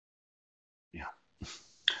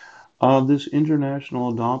This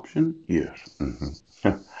international adoption? Yes.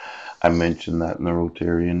 I mentioned that in the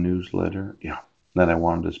Rotarian newsletter. Yeah. That I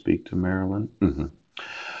wanted to speak to Marilyn.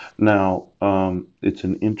 Now, it's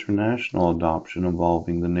an international adoption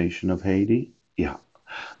involving the nation of Haiti. Yeah.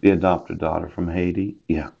 The adopted daughter from Haiti.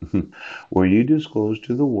 Yeah. Where you disclose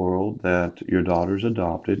to the world that your daughter's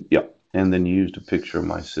adopted. Yeah. And then you used a picture of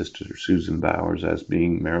my sister, Susan Bowers, as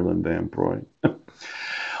being Marilyn Van Proy.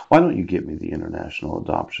 Why don't you get me the international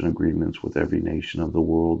adoption agreements with every nation of the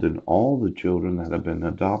world and all the children that have been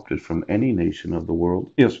adopted from any nation of the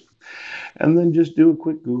world? Yes. And then just do a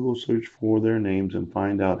quick Google search for their names and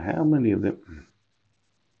find out how many of them.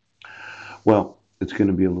 Well, it's going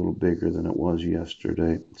to be a little bigger than it was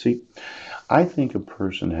yesterday. See, I think a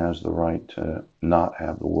person has the right to not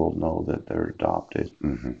have the world know that they're adopted.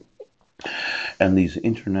 And these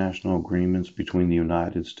international agreements between the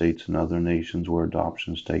United States and other nations where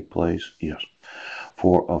adoptions take place, yes.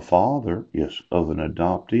 For a father, yes, of an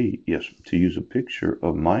adoptee, yes, to use a picture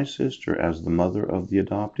of my sister as the mother of the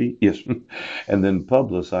adoptee, yes, and then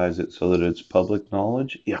publicize it so that it's public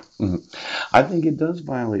knowledge, yeah. I think it does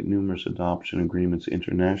violate numerous adoption agreements,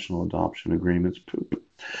 international adoption agreements.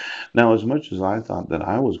 Now, as much as I thought that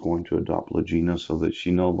I was going to adopt Legina so that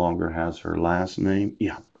she no longer has her last name,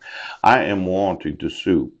 yeah, I am wanting to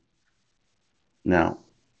sue. Now,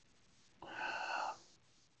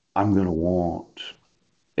 I'm going to want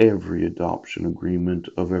every adoption agreement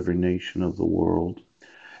of every nation of the world.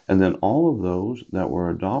 And then all of those that were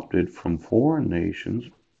adopted from foreign nations,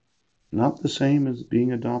 not the same as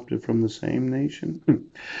being adopted from the same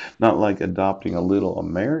nation. Not like adopting a little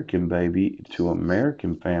American baby to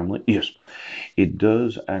American family. Yes, it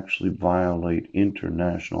does actually violate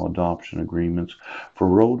international adoption agreements for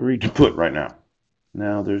Rotary to put right now.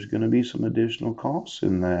 Now, there's going to be some additional costs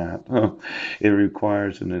in that. It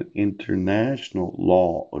requires an international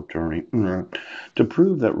law attorney to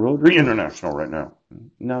prove that Rotary International right now.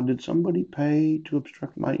 Now, did somebody pay to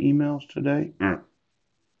obstruct my emails today?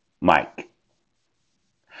 Mike,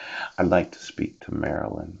 I'd like to speak to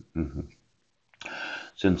Marilyn.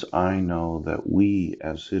 Since I know that we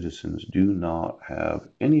as citizens do not have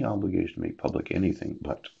any obligation to make public anything,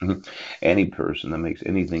 but any person that makes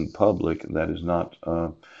anything public that is not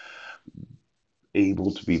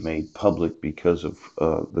able to be made public because of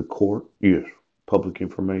the court? Yes. Public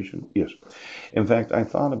information? Yes. In fact, I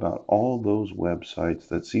thought about all those websites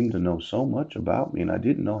that seem to know so much about me and I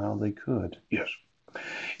didn't know how they could. Yes.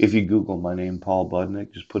 If you Google my name, Paul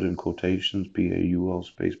Budnick, just put in quotations, Paul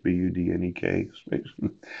space Budnek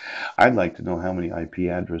space. I'd like to know how many IP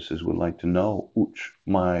addresses would like to know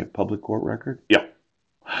my public court record. Yeah.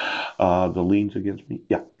 The liens against me.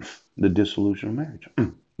 Yeah. The dissolution of marriage.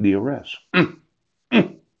 The arrest.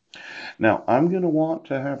 Now, I'm going to want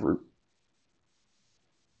to have her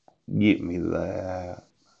get me that.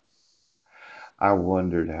 I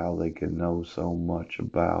wondered how they could know so much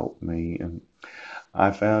about me. And I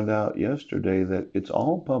found out yesterday that it's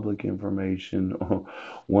all public information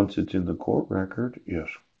once it's in the court record. Yes.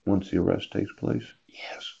 Once the arrest takes place.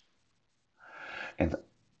 Yes. And,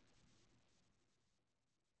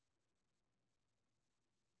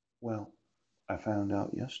 well, I found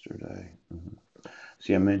out yesterday.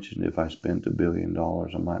 See, I mentioned if I spent $1 billion,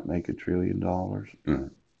 I might make $1 trillion.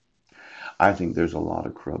 I think there's a lot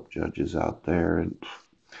of corrupt judges out there. And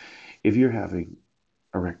if you're having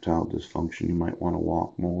erectile dysfunction, you might want to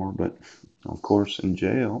walk more. But of course, in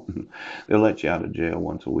jail, they let you out of jail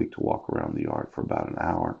once a week to walk around the yard for about an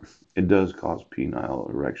hour. It does cause penile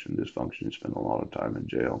erection dysfunction. You spend a lot of time in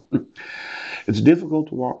jail. It's difficult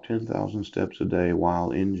to walk 10,000 steps a day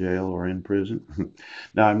while in jail or in prison.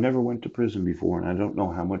 Now, I've never went to prison before, and I don't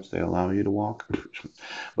know how much they allow you to walk.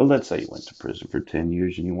 But let's say you went to prison for 10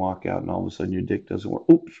 years and you walk out and all of a sudden your dick doesn't work.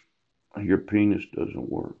 Oops, your penis doesn't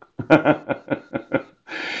work.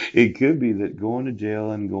 It could be that going to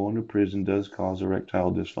jail and going to prison does cause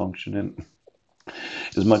erectile dysfunction. And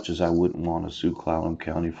as much as I wouldn't want to sue Clallam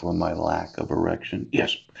County for my lack of erection,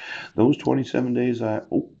 yes, those 27 days I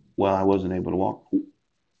wasn't able to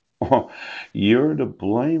walk. You're to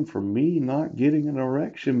blame for me not getting an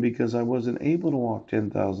erection because I wasn't able to walk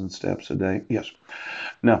 10,000 steps a day. Yes.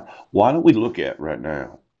 Now, why don't we look at right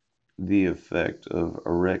now the effect of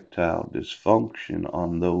erectile dysfunction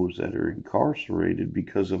on those that are incarcerated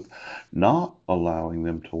because of not allowing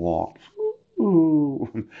them to walk? Ooh.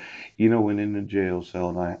 When in a jail cell,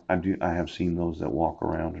 and I have seen those that walk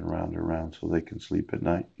around and around and around so they can sleep at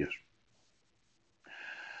night. Yes.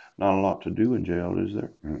 Not a lot to do in jail, is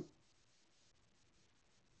there?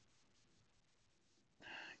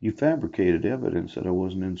 You fabricated evidence that I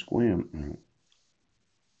wasn't in Squim.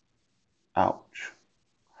 Ouch.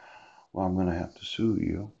 Well, I'm going to have to sue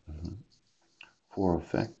you for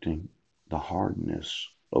affecting the hardness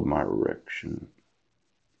of my erection.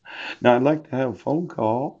 Now, I'd like to have a phone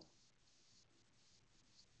call